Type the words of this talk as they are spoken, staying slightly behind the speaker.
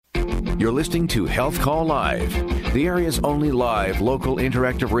You're listening to Health Call Live, the area's only live local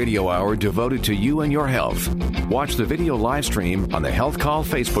interactive radio hour devoted to you and your health. Watch the video live stream on the Health Call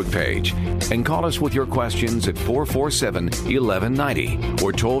Facebook page and call us with your questions at 447-1190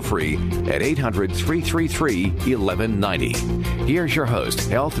 or toll free at 800-333-1190. Here's your host,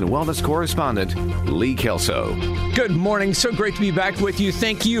 health and wellness correspondent, Lee Kelso. Good morning. So great to be back with you.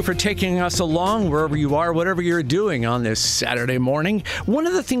 Thank you for taking us along wherever you are, whatever you're doing on this Saturday morning. One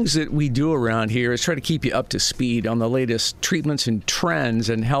of the things that we do around here is try to keep you up to speed on the latest treatments and trends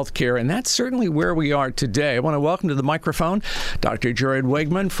in healthcare, and that's certainly where we are today. I want to welcome to the microphone Dr. Jared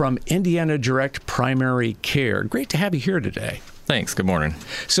Wegman from Indiana Direct Primary Care. Great to have you here today. Thanks. Good morning.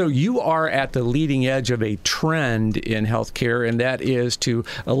 So you are at the leading edge of a trend in healthcare, and that is to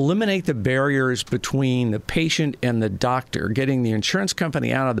eliminate the barriers between the patient and the doctor, getting the insurance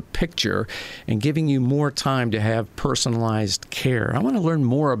company out of the picture and giving you more time to have personalized care. I want to learn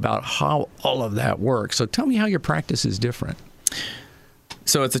more about how all of that works. So tell me how your practice is different.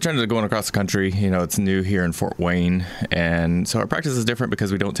 So it's a trend that's going across the country. You know, it's new here in Fort Wayne. And so our practice is different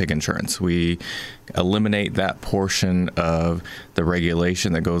because we don't take insurance. We eliminate that portion of the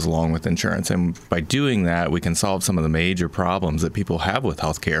regulation that goes along with insurance. And by doing that, we can solve some of the major problems that people have with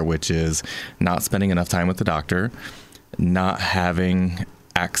healthcare, which is not spending enough time with the doctor, not having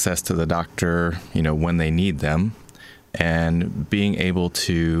access to the doctor, you know, when they need them, and being able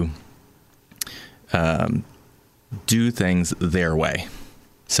to do things their way.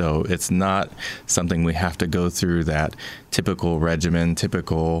 So it's not something we have to go through that typical regimen,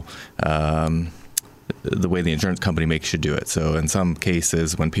 the way the insurance company makes you do it. So in some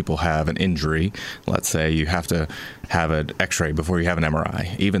cases, when people have an injury, let's say you have to have an x-ray before you have an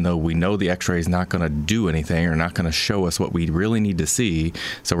MRI, even though we know the x-ray is not going to do anything or not going to show us what we really need to see.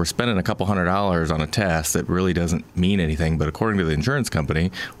 So we're spending a couple $100 on a test that really doesn't mean anything. But according to the insurance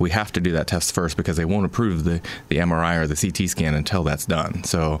company, we have to do that test first because they won't approve the MRI or the CT scan until that's done.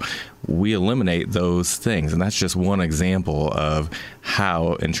 So we eliminate those things. And that's just one example of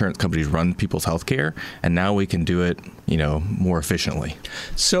how insurance companies run people's healthcare. And now we can do it, you know, more efficiently.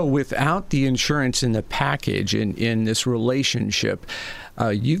 So without the insurance in the package in this relationship,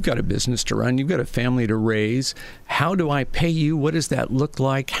 you've got a business to run, you've got a family to raise. How do I pay you? What does that look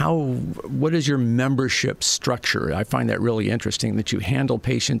like? What is your membership structure? I find that really interesting that you handle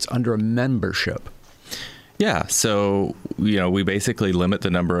patients under a membership. Yeah, so, you know, we basically limit the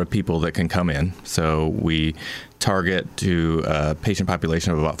number of people that can come in. So we target to a patient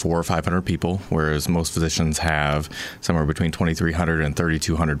population of about 400 or 500 people, whereas most physicians have somewhere between 2,300 and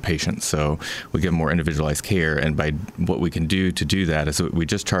 3,200 patients. So we give them more individualized care. And by what we can do to do that is we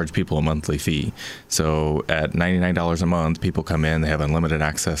just charge people a monthly fee. So at $99 a month, people come in, they have unlimited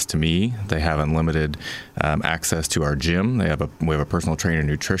access to me. They have unlimited access to our gym. We have a personal trainer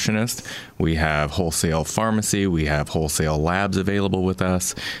nutritionist. We have wholesale pharmacy. We have wholesale labs available with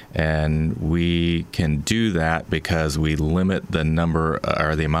us. And we can do that because we limit the number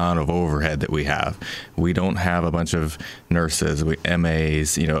or the amount of overhead that we have. We don't have a bunch of nurses,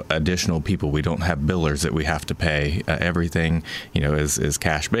 MAs, you know, additional people. We don't have billers that we have to pay. Everything, you know, is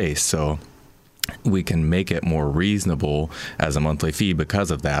cash based. So we can make it more reasonable as a monthly fee because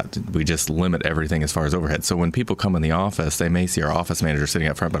of that. We just limit everything as far as overhead. So when people come in the office, they may see our office manager sitting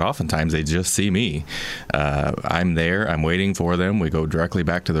up front, but oftentimes they just see me. I'm there. I'm waiting for them. We go directly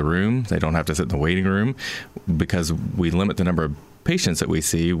back to the room. They don't have to sit in the waiting room because we limit the number of patients that we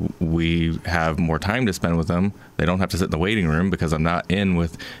see. We have more time to spend with them. They don't have to sit in the waiting room because I'm not in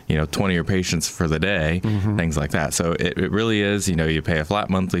with, you know, 20 of your patients for the day, things like that. So it really is, you know, you pay a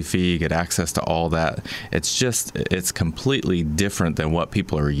flat monthly fee, you get access to all that. It's completely different than what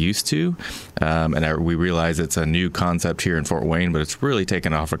people are used to. And we realize it's a new concept here in Fort Wayne, but it's really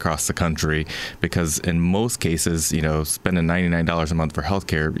taken off across the country because in most cases, you know, spending $99 a month for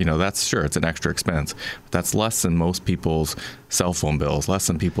healthcare, you know, that's sure, it's an extra expense. But that's less than most people's cell phone bills, less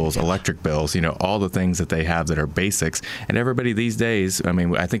than people's electric bills, you know, all the things that they have that are basics. And everybody these days, I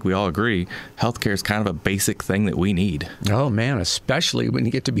mean, I think we all agree, healthcare is kind of a basic thing that we need. Oh, man, especially when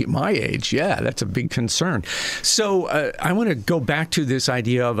you get to be my age. Yeah, that's a big concern. So I want to go back to this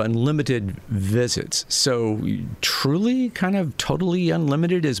idea of unlimited visits. So truly kind of totally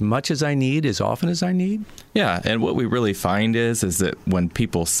unlimited, as much as I need, as often as I need? Yeah, and what we really find is that when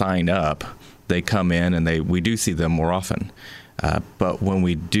people sign up, they come in and we do see them more often. But when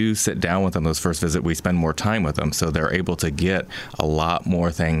we do sit down with them those first visit, we spend more time with them. So they're able to get a lot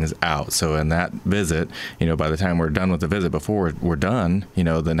more things out. So in that visit, you know, by the time we're done with the visit, before we're done, you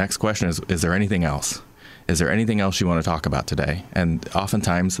know, the next question is there anything else? Is there anything else you want to talk about today? And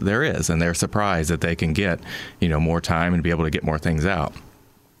oftentimes there is, and they're surprised that they can get, you know, more time and be able to get more things out.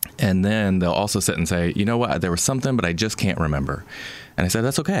 And then they'll also sit and say, you know what, there was something, but I just can't remember. And I said,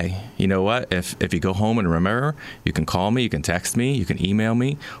 that's okay. You know what, if you go home and remember, you can call me, you can text me, you can email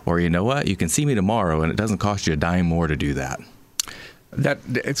me, or you know what, you can see me tomorrow, and it doesn't cost you a dime more to do that.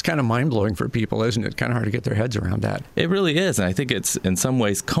 It's kind of mind-blowing for people, isn't it? Kind of hard to get their heads around that. It really is. And I think it's in some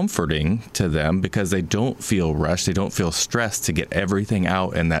ways comforting to them because they don't feel rushed. They don't feel stressed to get everything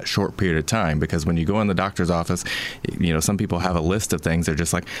out in that short period of time. Because when you go in the doctor's office, you know, some people have a list of things. They're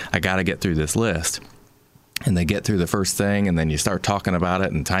just like, I got to get through this list. And they get through the first thing, and then you start talking about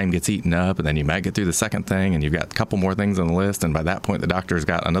it, and time gets eaten up, and then you might get through the second thing, and you've got a couple more things on the list, and by that point, the doctor's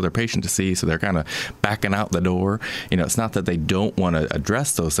got another patient to see, so they're kind of backing out the door. You know, it's not that they don't want to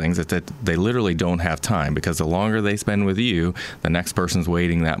address those things, it's that they literally don't have time, because the longer they spend with you, the next person's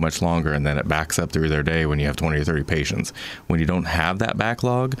waiting that much longer, and then it backs up through their day when you have 20 or 30 patients. When you don't have that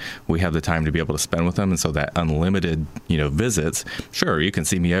backlog, we have the time to be able to spend with them, and so that unlimited, you know, visits, sure, you can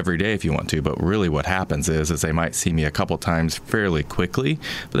see me every day if you want to, but really what happens is they might see me a couple times fairly quickly,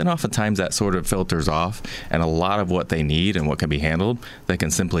 but then oftentimes that sort of filters off, and a lot of what they need and what can be handled, they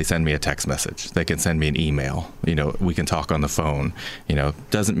can simply send me a text message. They can send me an email. You know, we can talk on the phone. You know,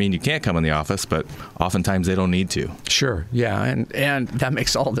 doesn't mean you can't come in the office, but oftentimes they don't need to. Sure, yeah, and that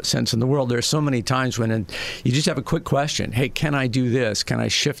makes all the sense in the world. There's so many times when you just have a quick question. Hey, can I do this? Can I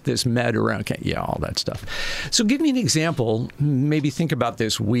shift this med around? All that stuff. So give me an example, maybe think about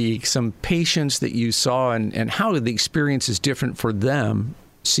this week, some patients that you saw and how the experience is different for them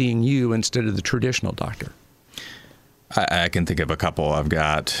seeing you instead of the traditional doctor. I can think of a couple. I've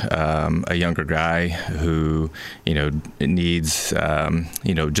got a younger guy who, you know, needs,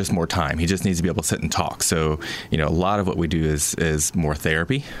 you know, just more time. He just needs to be able to sit and talk. So, you know, a lot of what we do is more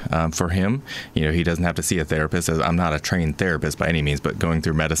therapy for him. You know, he doesn't have to see a therapist. I'm not a trained therapist by any means, but going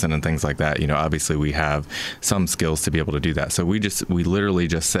through medicine and things like that, you know, obviously we have some skills to be able to do that. So we literally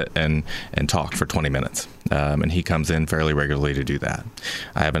just sit and talk for 20 minutes. And he comes in fairly regularly to do that.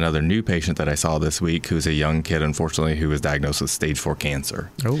 I have another new patient that I saw this week who's a young kid, unfortunately, who was diagnosed with stage 4 cancer.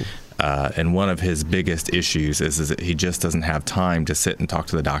 Oh. And one of his biggest issues is that he just doesn't have time to sit and talk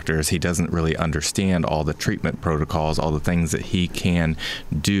to the doctors. He doesn't really understand all the treatment protocols, all the things that he can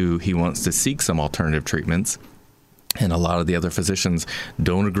do. He wants to seek some alternative treatments. And a lot of the other physicians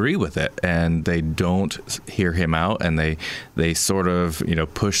don't agree with it, and they don't hear him out, and they sort of, you know,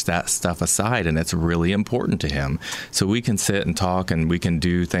 push that stuff aside, and it's really important to him. So we can sit and talk, and we can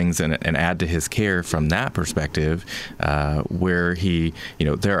do things and add to his care from that perspective, where he, you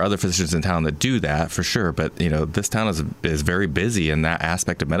know, there are other physicians in town that do that for sure, but, you know, this town is very busy in that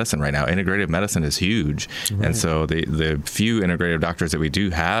aspect of medicine right now. Integrative medicine is huge, right. And so the few integrative doctors that we do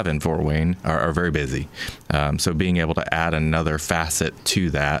have in Fort Wayne are very busy. So being able to add another facet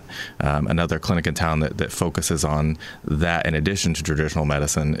to that, another clinic in town that focuses on that in addition to traditional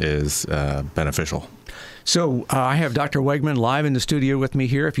medicine is beneficial. So I have Dr. Wegman live in the studio with me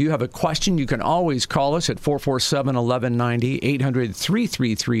here. If you have a question, you can always call us at 447-1190,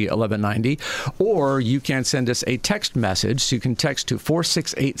 800-333-1190, or you can send us a text message. So you can text to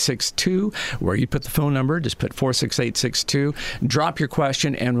 46862, where you put the phone number, just put 46862, drop your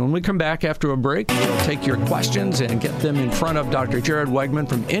question, and when we come back after a break, we'll take your questions and get them in front of Dr. Jared Wegman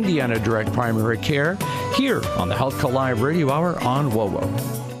from Indiana Direct Primary Care here on the Health Call Live Radio Hour on WOWO.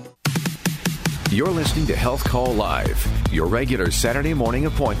 You're listening to Health Call Live, your regular Saturday morning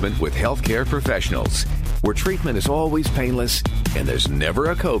appointment with healthcare professionals, where treatment is always painless and there's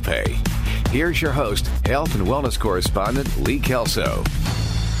never a copay. Here's your host, health and wellness correspondent Lee Kelso.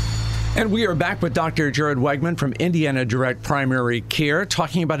 And we are back with Dr. Jared Wegman from Indiana Direct Primary Care,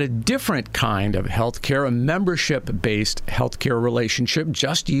 talking about a different kind of healthcare, a membership-based healthcare relationship.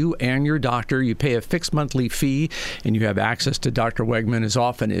 Just you and your doctor. You pay a fixed monthly fee, and you have access to Dr. Wegman as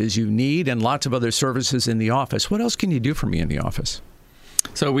often as you need, and lots of other services in the office. What else can you do for me in the office?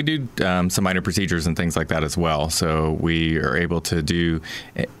 So we do some minor procedures and things like that as well. So we are able to do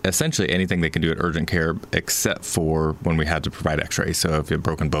essentially anything they can do at urgent care except for when we had to provide x-rays. So if you have a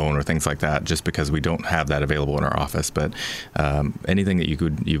broken bone or things like that, just because we don't have that available in our office. But anything that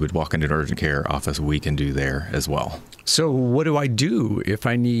you would walk into an urgent care office, we can do there as well. So what do I do if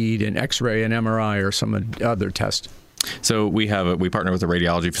I need an x-ray, an MRI, or some other test? So we partner with a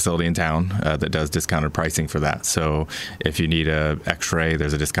radiology facility in town that does discounted pricing for that. So if you need a x-ray,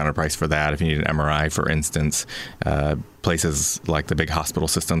 there's a discounted price for that. If you need an MRI, for instance, places like the big hospital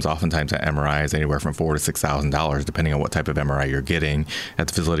systems, oftentimes that MRI is anywhere from $4,000 to $6,000, depending on what type of MRI you're getting. At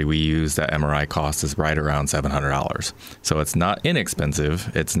the facility we use, that MRI cost is right around $700. So it's not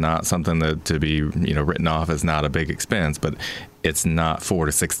inexpensive. It's not something that to be written off as not a big expense, but it's not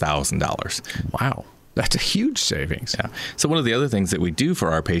 $4,000 to $6,000. Wow. That's a huge savings. Yeah. So one of the other things that we do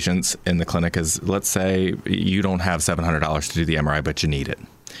for our patients in the clinic is, let's say you don't have $700 to do the MRI, but you need it.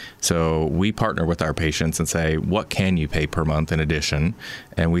 So we partner with our patients and say, what can you pay per month in addition?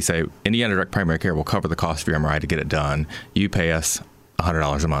 And we say, Indiana Direct Primary Care will cover the cost of your MRI to get it done. You pay us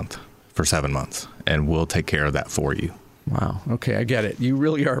 $100 a month for 7 months, and we'll take care of that for you. Wow. Okay, I get it. You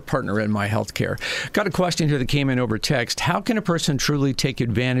really are a partner in My Healthcare. Got a question here that came in over text. How can a person truly take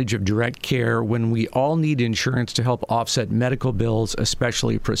advantage of direct care when we all need insurance to help offset medical bills,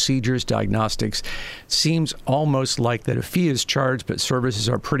 especially procedures, diagnostics? Seems almost like that a fee is charged, but services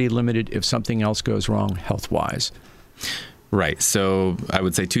are pretty limited if something else goes wrong health-wise. Right. So I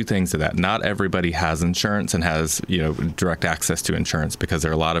would say two things to that. Not everybody has insurance and has, direct access to insurance, because there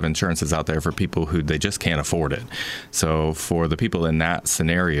are a lot of insurances out there for people who they just can't afford it. So for the people in that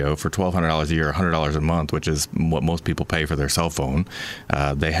scenario, for $1,200 a year, $100 a month, which is what most people pay for their cell phone,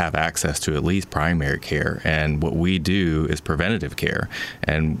 they have access to at least primary care. And what we do is preventative care.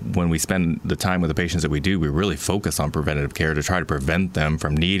 And when we spend the time with the patients that we do, we really focus on preventative care to try to prevent them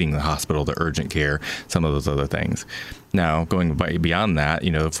from needing the hospital, the urgent care, some of those other things. Now, going beyond that,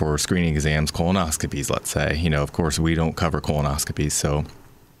 for screening exams, colonoscopies, let's say, of course, we don't cover colonoscopies. So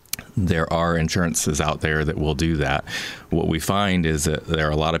there are insurances out there that will do that. What we find is that there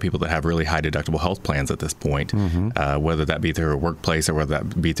are a lot of people that have really high deductible health plans at this point, whether that be through a workplace or whether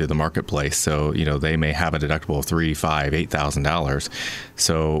that be through the marketplace. So, they may have a deductible of $3,000, $5,000, $8,000.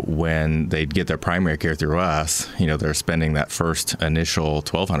 So when they get their primary care through us, they're spending that first initial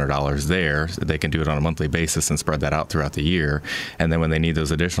 $1,200 there. They can do it on a monthly basis and spread that out throughout the year. And then when they need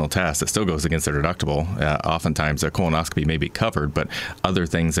those additional tests, it still goes against their deductible. Oftentimes their colonoscopy may be covered, but other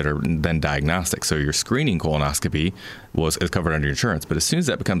things that are then diagnostic. So your screening colonoscopy is covered under your insurance. But as soon as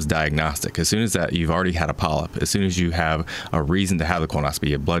that becomes diagnostic, as soon as that you've already had a polyp, as soon as you have a reason to have the colonoscopy,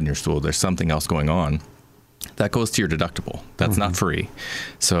 you have blood in your stool, there's something else going on, that goes to your deductible. That's not free.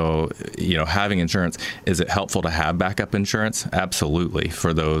 So, having insurance, is it helpful to have backup insurance? Absolutely,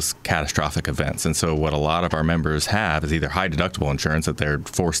 for those catastrophic events. And so what a lot of our members have is either high deductible insurance that they're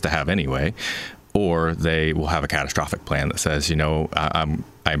forced to have anyway, or they will have a catastrophic plan that says,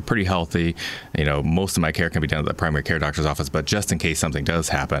 I'm pretty healthy. Most of my care can be done at the primary care doctor's office, but just in case something does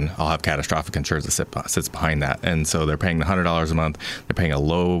happen, I'll have catastrophic insurance that sits behind that. And so they're paying the $100 a month. They're paying a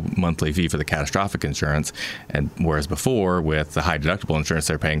low monthly fee for the catastrophic insurance. And whereas before, with the high deductible insurance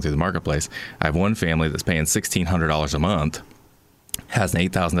they're paying through the marketplace, I have one family that's paying $1,600 a month, has an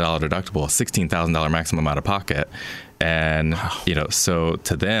 $8,000 deductible, a $16,000 maximum out of pocket. And, so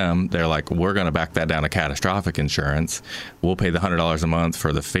to them, they're like, we're going to back that down to catastrophic insurance. We'll pay the $100 a month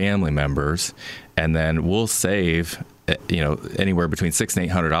for the family members, and then we'll save, anywhere between $600 and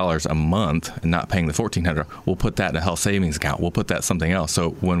 $800 a month, and not paying the $1,400. We'll put that in a health savings account. We'll put that something else.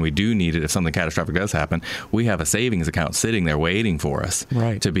 So when we do need it, if something catastrophic does happen, we have a savings account sitting there waiting for us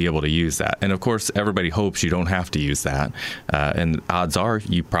to be able to use that. And of course, everybody hopes you don't have to use that. And odds are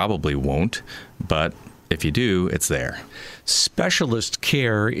you probably won't, but if you do, it's there. Specialist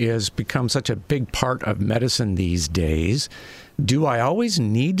care has become such a big part of medicine these days. Do I always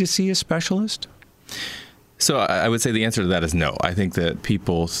need to see a specialist? So I would say the answer to that is no. I think that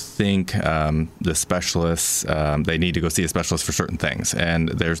people think the specialists, they need to go see a specialist for certain things, and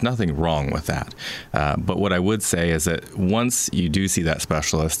there's nothing wrong with that. But what I would say is that once you do see that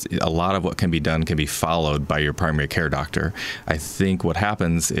specialist, a lot of what can be done can be followed by your primary care doctor. I think what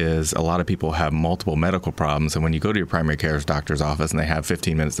happens is a lot of people have multiple medical problems, and when you go to your primary care doctor's office and they have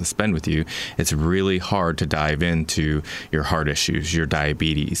 15 minutes to spend with you, it's really hard to dive into your heart issues, your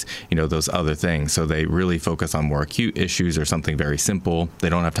diabetes, those other things. So they really focus on more acute issues or something very simple. They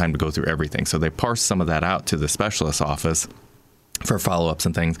don't have time to go through everything. So they parse some of that out to the specialist's office for follow-ups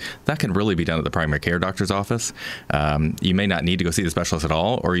and things. That can really be done at the primary care doctor's office. You may not need to go see the specialist at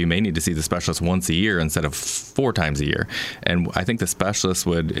all, or you may need to see the specialist once a year instead of 4 times a year. And I think the specialists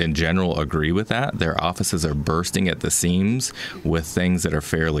would, in general, agree with that. Their offices are bursting at the seams with things that are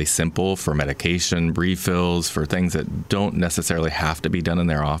fairly simple for medication refills, for things that don't necessarily have to be done in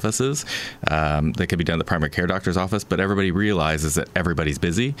their offices. They could be done at the primary care doctor's office, but everybody realizes that everybody's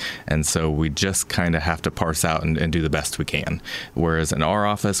busy, and so we just kind of have to parse out and do the best we can. Whereas in our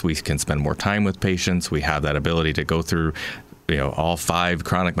office, we can spend more time with patients. We have that ability to go through, all 5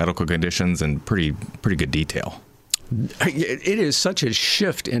 chronic medical conditions in pretty good detail. It is such a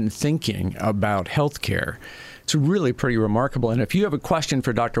shift in thinking about healthcare. It's really pretty remarkable. And if you have a question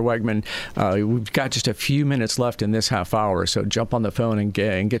for Dr. Wegman, we've got just a few minutes left in this half hour, so jump on the phone and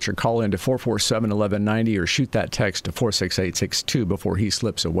get your call into 447-1190 or shoot that text to 46862 before he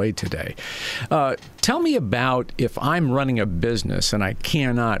slips away today. Tell me about if I'm running a business and I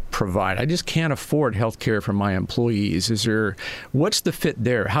cannot provide, I just can't afford health care for my employees. What's the fit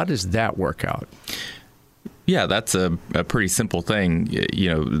there? How does that work out? Yeah, that's a pretty simple thing.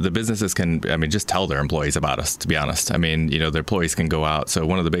 The businesses can, just tell their employees about us, to be honest. Their employees can go out. So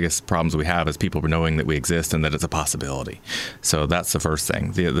one of the biggest problems we have is people knowing that we exist and that it's a possibility. So that's the first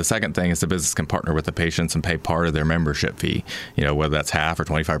thing. The second thing is the business can partner with the patients and pay part of their membership fee, whether that's half or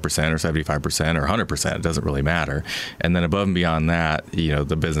 25% or 75% or 100%, it doesn't really matter. And then above and beyond that,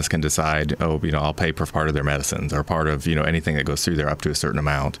 the business can decide, I'll pay for part of their medicines or part of, anything that goes through there up to a certain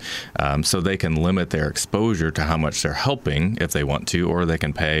amount. So they can limit their exposure to how much they're helping if they want to, or they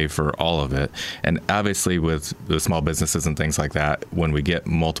can pay for all of it. And obviously with the small businesses and things like that, when we get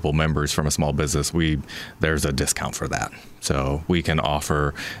multiple members from a small business, there's a discount for that. So we can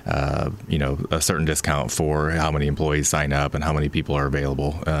offer, a certain discount for how many employees sign up and how many people are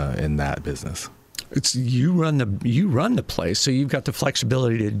available in that business. It's you run the place, so you've got the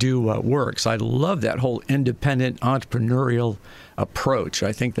flexibility to do what works. I love that whole independent entrepreneurial approach.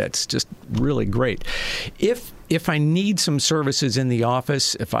 I think that's just really great. If I need some services in the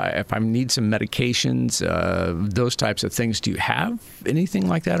office, if I need some medications, those types of things, do you have anything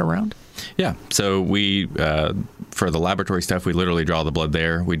like that around? Yeah. So we, for the laboratory stuff, we literally draw the blood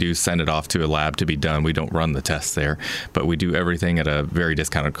there. We do send it off to a lab to be done. We don't run the tests there, but we do everything at a very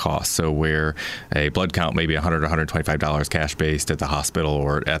discounted cost. So where a blood count may be $100 or $125 cash based at the hospital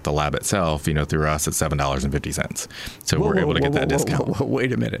or at the lab itself, through us it's $7.50. So we're able to get that discount.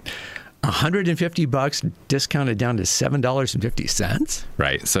 Wait a minute. $150 discounted down to $7.50?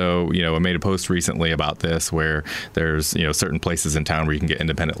 Right. So, I made a post recently about this where there's, certain places in town where you can get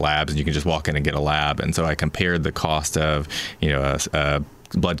independent labs and you can just walk in and get a lab. And so I compared the cost of, a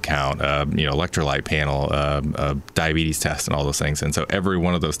blood count, electrolyte panel, a diabetes test, and all those things. And so every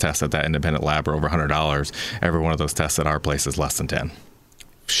one of those tests at that independent lab are over $100. Every one of those tests at our place is less than $10.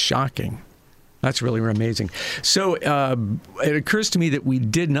 Shocking. That's really amazing. So it occurs to me that we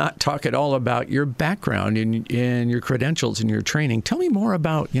did not talk at all about your background and your credentials and your training. Tell me more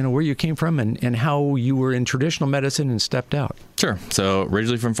about, where you came from and how you were in traditional medicine and stepped out. Sure. So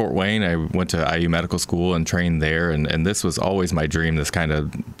originally from Fort Wayne, I went to IU Medical School and trained there. And this was always my dream, this kind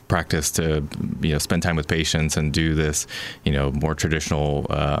of practice to, spend time with patients and do this, more traditional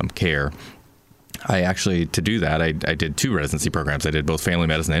care. To do that, I did 2 residency programs. I did both family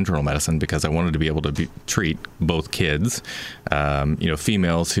medicine and internal medicine because I wanted to be able to treat both kids,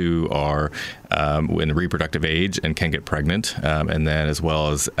 females who are in the reproductive age and can get pregnant, and then as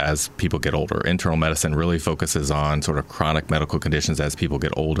well as people get older. Internal medicine really focuses on sort of chronic medical conditions as people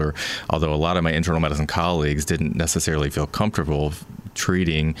get older, although a lot of my internal medicine colleagues didn't necessarily feel comfortable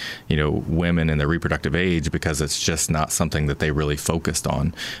treating, women in their reproductive age because it's just not something that they really focused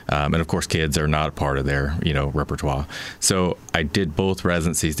on. And of course, kids are not part of their, repertoire. So I did both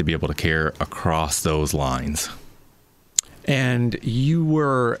residencies to be able to care across those lines. And you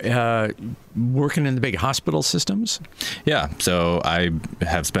were working in the big hospital systems? Yeah. So I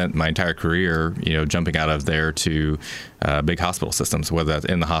have spent my entire career, jumping out of there to big hospital systems, whether that's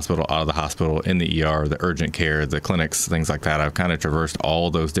in the hospital, out of the hospital, in the ER, the urgent care, the clinics, things like that. I've kind of traversed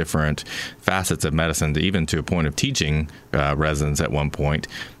all those different facets of medicine, even to a point of teaching residents at one point.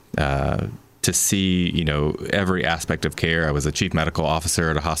 To see, every aspect of care. I was a chief medical officer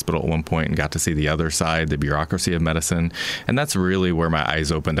at a hospital at one point and got to see the other side, the bureaucracy of medicine. And that's really where my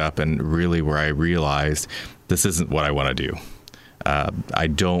eyes opened up and really where I realized this isn't what I want to do. I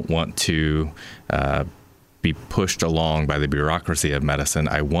don't want to be pushed along by the bureaucracy of medicine.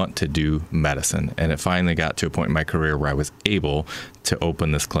 I want to do medicine. And it finally got to a point in my career where I was able to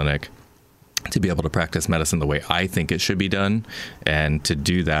open this clinic to be able to practice medicine the way I think it should be done. And to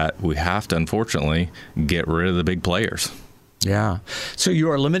do that, we have to, unfortunately, get rid of the big players. Yeah. So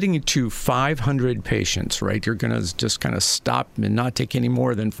you are limiting it to 500 patients, right? You're going to just kind of stop and not take any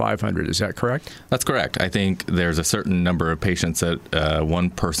more than 500. Is that correct? That's correct. I think there's a certain number of patients that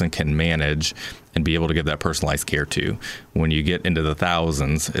one person can manage and be able to give that personalized care to. When you get into the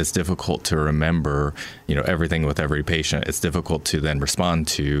thousands, it's difficult to remember, everything with every patient. It's difficult to then respond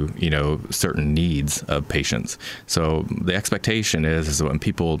to, certain needs of patients. So the expectation is that when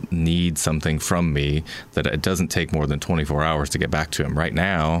people need something from me, that it doesn't take more than 24 hours to get back to them. Right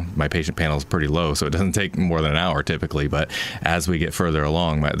now, my patient panel is pretty low, so it doesn't take more than an hour typically. But as we get further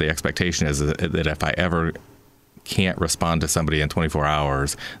along, the expectation is that if I ever can't respond to somebody in 24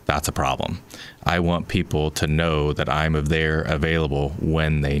 hours, that's a problem. I want people to know that I'm there available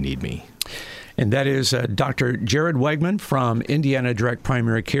when they need me. And that is Dr. Jared Wegman from Indiana Direct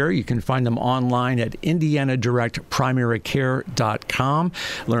Primary Care. You can find them online at indianadirectprimarycare.com.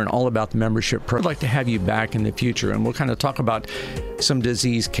 Learn all about the membership program. I'd like to have you back in the future, and we'll kind of talk about some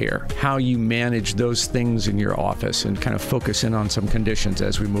disease care, how you manage those things in your office, and kind of focus in on some conditions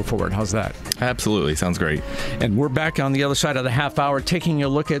as we move forward. How's that? Absolutely. Sounds great. And we're back on the other side of the half hour, taking a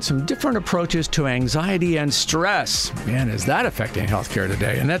look at some different approaches to anxiety and stress. Man, is that affecting healthcare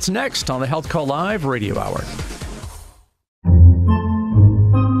today? And that's next on the Health Call Live Radio Hour.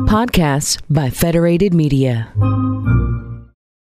 Podcasts by Federated Media.